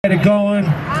Get it going.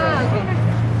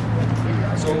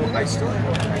 So I still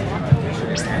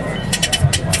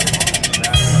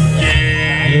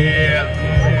Yeah.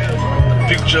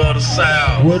 Future of the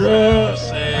South. What up?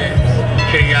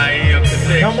 KIM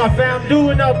Connection. How my fam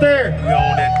doing out there? We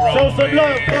on that growth, Show some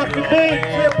love, Triple Beanz,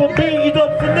 Triple Beanz,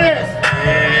 Edubb finesse.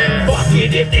 Yeah. Fuck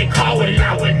it if they call it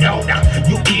loud and no now.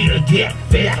 You either get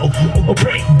fed or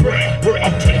break bread.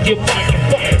 I'll take your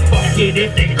motherfucking. Fuck it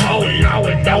if they call it loud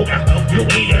and no now. You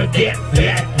either get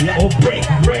fed or break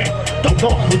bread. Don't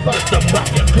talk about the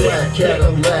market. Black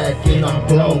Cadillac and I'm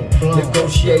blown.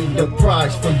 Negotiating the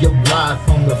price for your life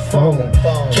on the phone.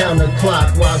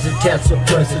 Counterclockwise, attach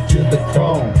suppressor to the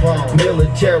chrome.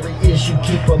 Military issue,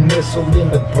 keep a missile in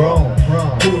the throne.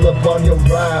 Pull up on your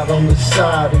ride on the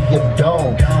side of your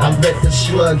dome. I let the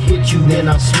slug hit you, then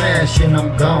I smash and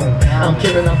I'm gone. I'm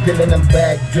killing, I'm peeling them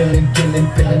back, drilling, killing,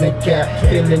 filling the cap,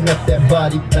 filling up that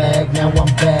body bag. Now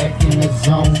I'm back in the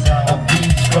zone. A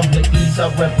beach from the east, I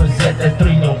represent that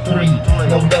 303.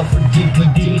 No love for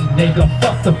DPD, nigga,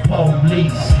 fuck the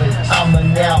police. I'm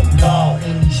an outlaw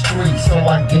in these streets, so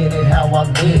I get it how I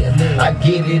live. I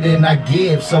get it and I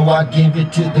give, so I give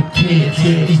it to the kids.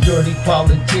 These dirty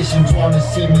politicians wanna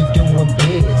see me doing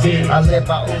bids. I let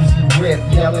my Uzi rip,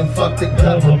 yelling fuck the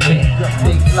government.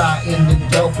 They fly in the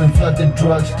dope and flood the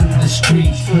drugs through the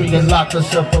streets. They lock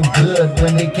us up for good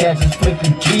when they catch us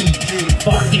flipping keys.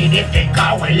 Fuck it if they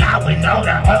call it loud and no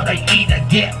now. All they either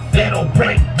get fed or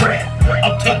break bread.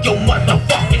 I'll take your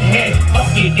motherfucking head.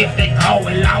 Fuck it if they call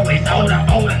it loud and no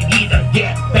now. All they either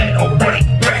get fed or break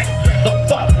bread. Don't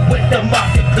fuck with the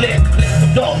market click.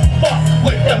 Don't fuck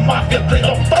with the market click.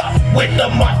 Don't fuck with the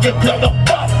market click. Don't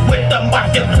fuck with the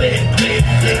market click.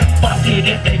 Fuck it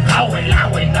if they call it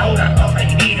loud and no now. All they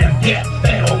either get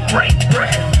fed or break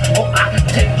bread. Or I can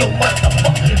take your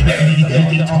motherfucking head.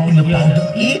 They talking about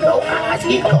the ego eyes,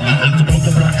 ego eyes.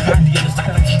 The other side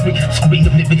of the street, scream the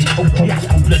bitch. Oh, yeah,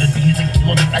 I'm blood and beans and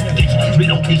kill on the investigation.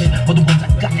 Relocation for the ones I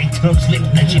got their tongue slick.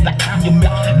 That shit back on your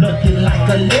mouth, looking like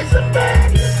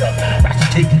Elizabeth. Rats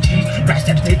taking cheese, rats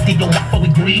that they don't like fully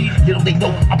green. Little they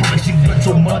know Operation Good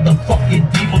so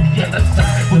motherfucking deep on the other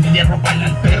side. With the arrow by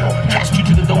like barrel, cast you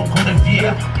to the dome on the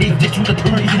fear. Pay this to the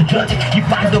attorneys and judges. You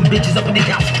find them bitches up in the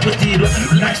house, twisted up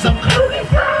like some curly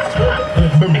fries.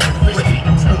 Burning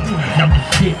now this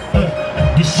shit,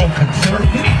 this shit concern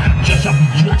me. Just I'll be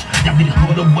judged. Y'all niggas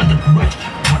know the one that grudge.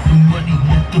 Got the money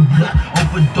with the blood.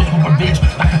 Overdose with revenge.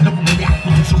 Like I never really asked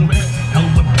for this arrest. Hell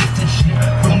of a piss and shit.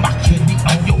 From my kidney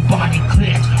on your body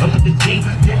cleanse. Under the day,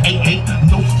 there ain't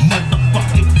no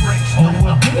motherfucking breaks. Oh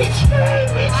well, bitch.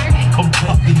 I'm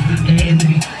talking to the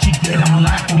enemy. She dead, I'm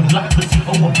alive for the block. Pussy,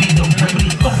 oh, I'll be the remedy.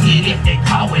 Fuck it if they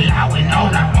call it loud and all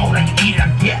I either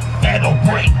get fed or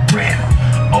break bread.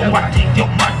 Oh, I take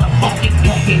your motherfucking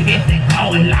fuck it if they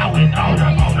call it loud and all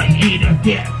I either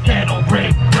get fed or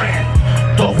break bread.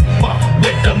 Don't fuck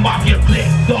with the market click.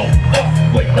 Don't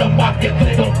fuck with the market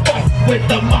click. Don't fuck with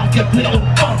the market click. Don't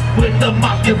fuck with the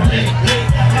market click.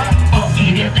 Fuck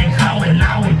it if they call it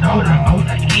loud and all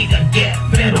I either get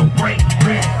fed or break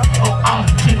bread. Oh, I'll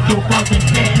take your fucking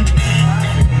head.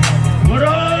 What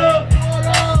up?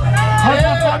 How's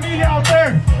my family out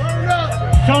there?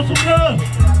 Show some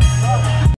love.